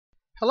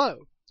Hello!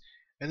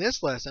 In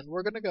this lesson,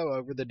 we're going to go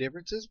over the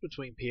differences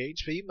between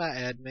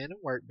PHPMyAdmin and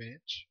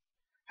Workbench,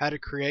 how to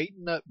create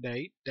and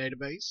update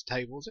database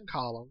tables and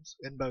columns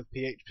in both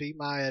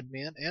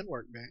PHPMyAdmin and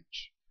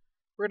Workbench.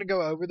 We're going to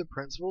go over the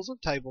principles of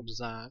table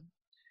design,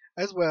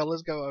 as well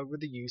as go over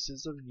the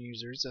uses of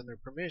users and their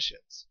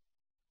permissions.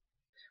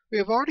 We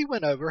have already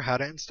went over how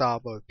to install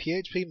both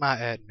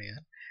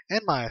PHPMyAdmin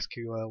and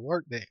MySQL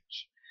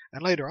Workbench,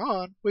 and later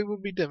on, we will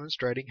be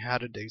demonstrating how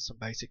to do some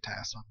basic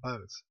tasks on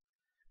both.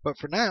 But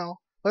for now,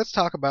 let's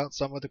talk about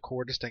some of the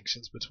core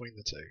distinctions between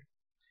the two.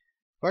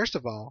 First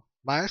of all,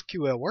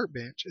 MySQL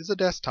Workbench is a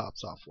desktop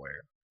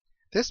software.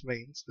 This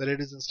means that it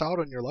is installed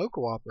on your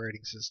local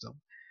operating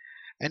system,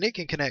 and it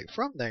can connect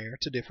from there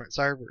to different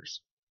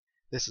servers.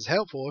 This is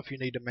helpful if you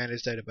need to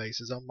manage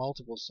databases on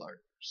multiple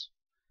servers.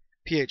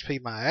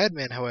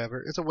 PHPMyAdmin,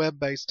 however, is a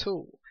web-based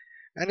tool,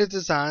 and is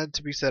designed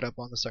to be set up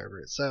on the server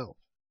itself.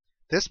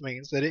 This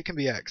means that it can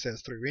be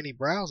accessed through any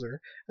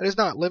browser and is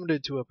not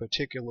limited to a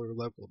particular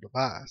local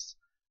device.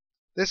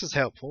 This is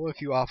helpful if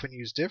you often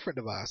use different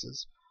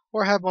devices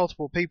or have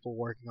multiple people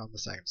working on the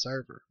same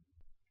server.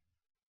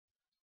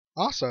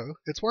 Also,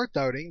 it's worth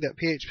noting that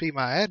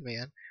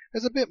PHPMyAdmin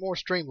is a bit more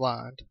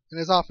streamlined and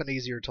is often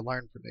easier to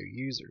learn for new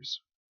users.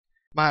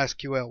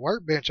 MySQL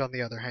Workbench, on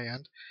the other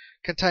hand,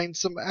 contains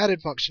some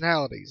added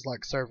functionalities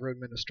like server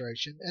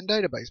administration and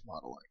database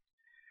modeling,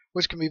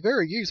 which can be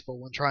very useful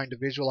when trying to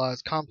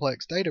visualize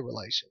complex data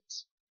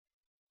relations.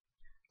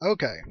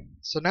 Okay,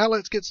 so now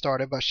let's get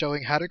started by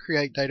showing how to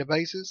create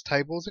databases,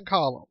 tables, and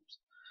columns.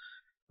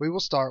 We will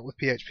start with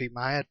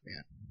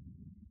PHPMyAdmin.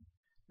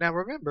 Now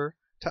remember,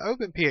 to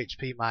open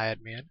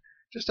PHPMyAdmin,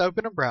 just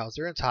open a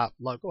browser and type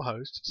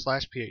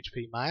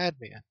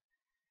localhost/PHPMyAdmin.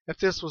 If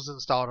this was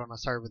installed on a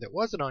server that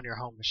wasn't on your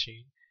home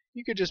machine,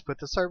 you could just put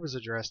the server's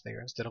address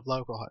there instead of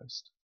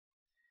localhost.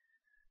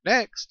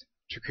 Next,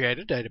 to create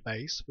a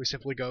database, we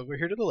simply go over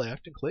here to the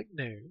left and click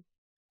New.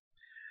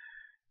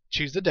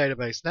 Choose the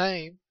database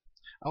name.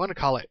 I want to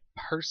call it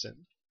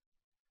Person.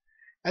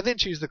 And then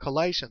choose the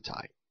collation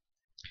type.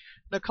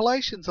 Now,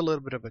 collation's a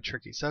little bit of a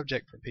tricky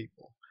subject for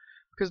people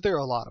because there are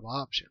a lot of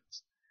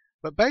options.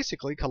 But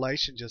basically,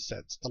 collation just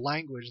sets the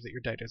language that your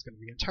data is going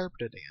to be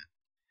interpreted in.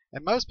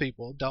 And most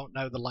people don't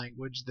know the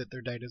language that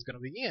their data is going to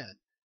be in,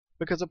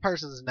 because a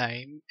person's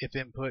name, if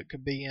input,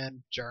 could be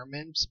in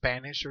German,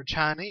 Spanish, or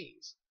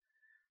Chinese.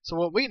 So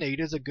what we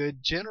need is a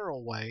good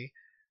general way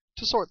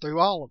to sort through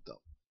all of them.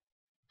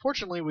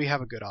 Fortunately, we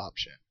have a good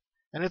option,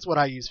 and it's what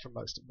I use for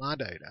most of my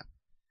data.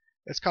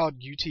 It's called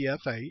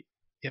UTF-8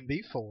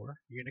 MB4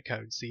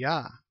 Unicode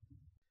CI.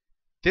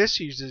 This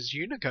uses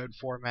Unicode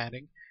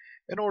formatting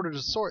in order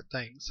to sort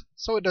things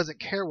so it doesn't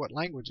care what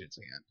language it's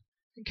in.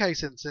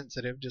 Case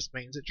insensitive just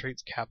means it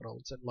treats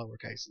capitals and lower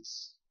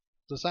cases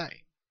the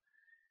same.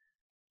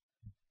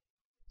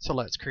 So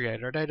let's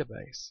create our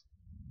database.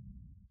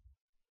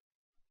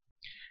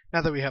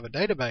 Now that we have a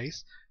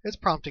database, it's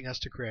prompting us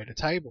to create a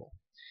table.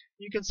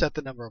 You can set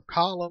the number of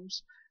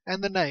columns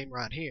and the name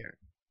right here.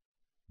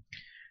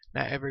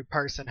 Now every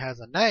person has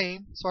a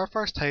name, so our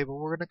first table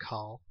we're going to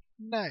call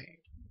Name.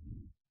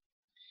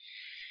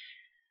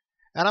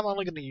 And I'm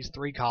only going to use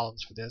 3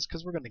 columns for this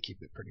because we're going to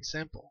keep it pretty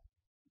simple.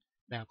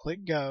 Now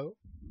click Go,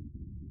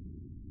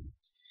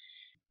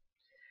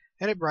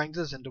 and it brings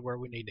us into where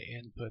we need to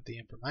input the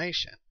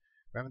information.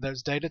 Remember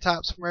those data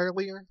types from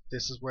earlier?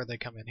 This is where they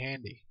come in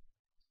handy.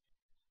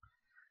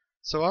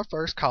 So our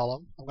first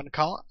column, I'm going to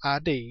call it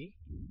ID.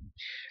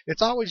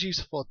 It's always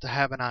useful to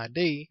have an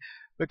ID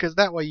because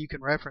that way you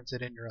can reference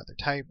it in your other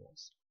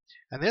tables.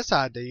 And this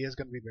ID is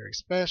going to be very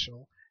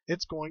special.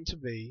 It's going to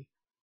be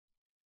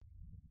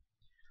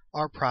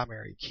our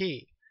primary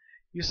key.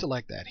 You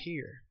select that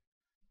here,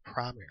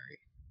 primary.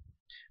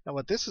 Now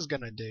what this is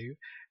going to do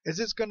is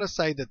it's going to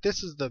say that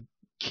this is the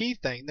key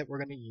thing that we're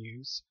going to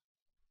use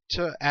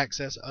to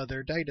access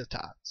other data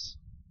types.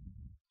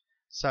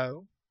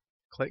 So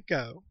click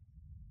Go.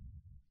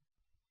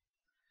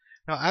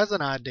 Now as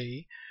an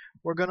ID,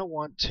 we're going to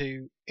want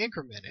to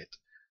increment it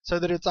so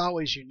that it's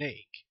always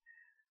unique.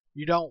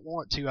 You don't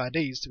want 2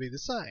 IDs to be the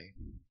same.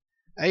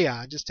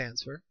 AI just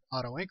stands for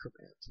auto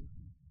increment.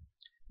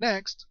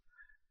 Next,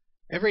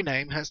 every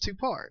name has 2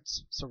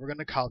 parts, so we're going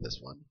to call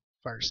this one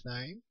first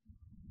name,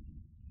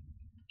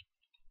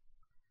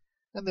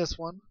 and this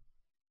one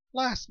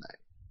last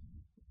name.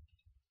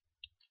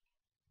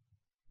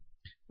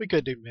 We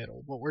could do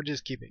middle, but we're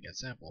just keeping it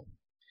simple.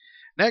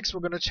 Next, we're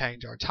going to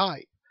change our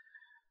type.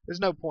 There's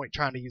no point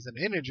trying to use an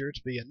integer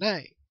to be a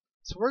name,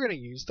 so we're going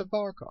to use the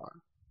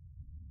varchar.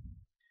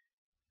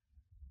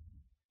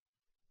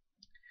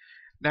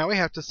 Now we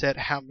have to set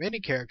how many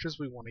characters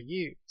we want to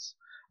use.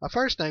 A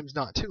first name is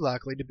not too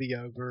likely to be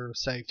over,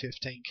 say,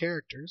 15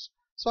 characters,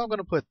 so I'm going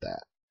to put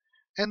that.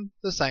 And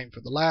the same for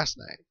the last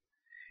name.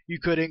 You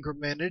could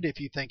increment it if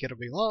you think it'll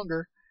be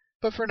longer,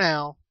 but for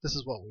now, this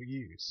is what we'll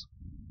use.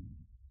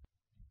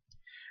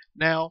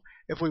 Now,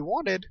 if we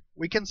wanted,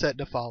 we can set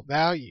default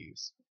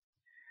values.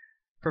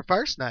 For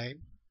first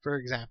name, for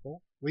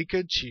example, we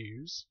could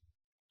choose,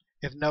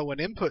 if no one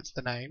inputs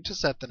the name, to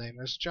set the name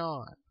as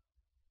John.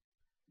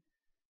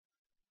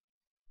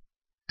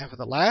 And for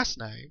the last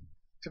name,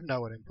 if no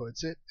one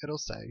inputs it, it'll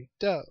say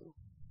Doe.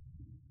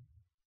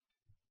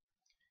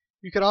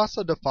 You could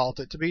also default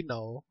it to be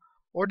null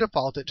or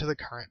default it to the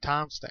current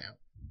timestamp.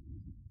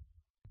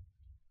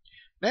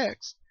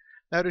 Next,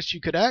 notice you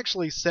could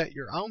actually set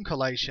your own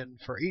collation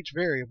for each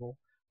variable,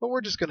 but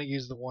we're just going to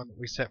use the one that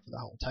we set for the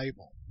whole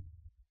table.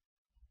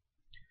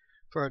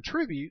 For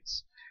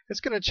attributes,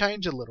 it's going to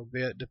change a little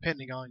bit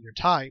depending on your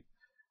type,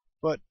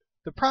 but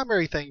the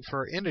primary thing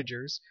for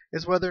integers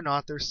is whether or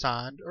not they're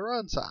signed or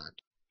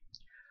unsigned.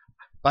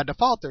 By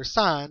default they're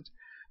signed,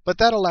 but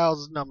that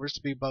allows numbers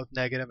to be both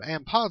negative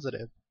and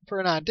positive. For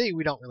an ID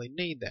we don't really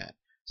need that,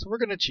 so we're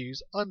going to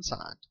choose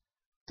unsigned.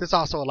 This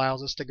also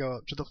allows us to go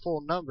up to the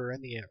full number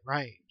in the int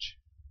range.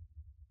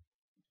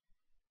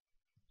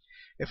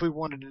 If we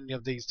wanted any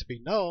of these to be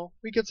null,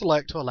 we could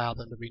select to allow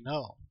them to be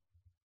null.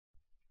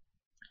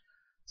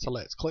 So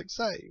let's click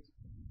Save.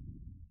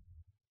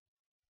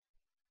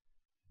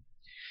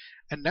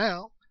 And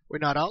now we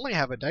not only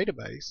have a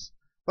database,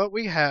 but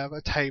we have a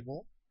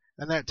table,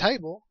 and that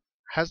table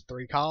has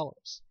 3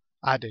 columns: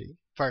 ID,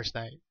 first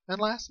name,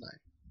 and last name.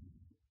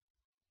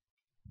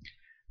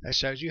 That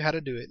shows you how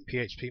to do it in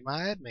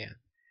PHPMyAdmin.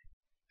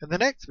 In the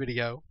next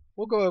video,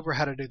 we'll go over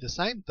how to do the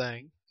same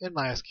thing in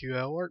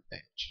MySQL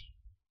Workbench.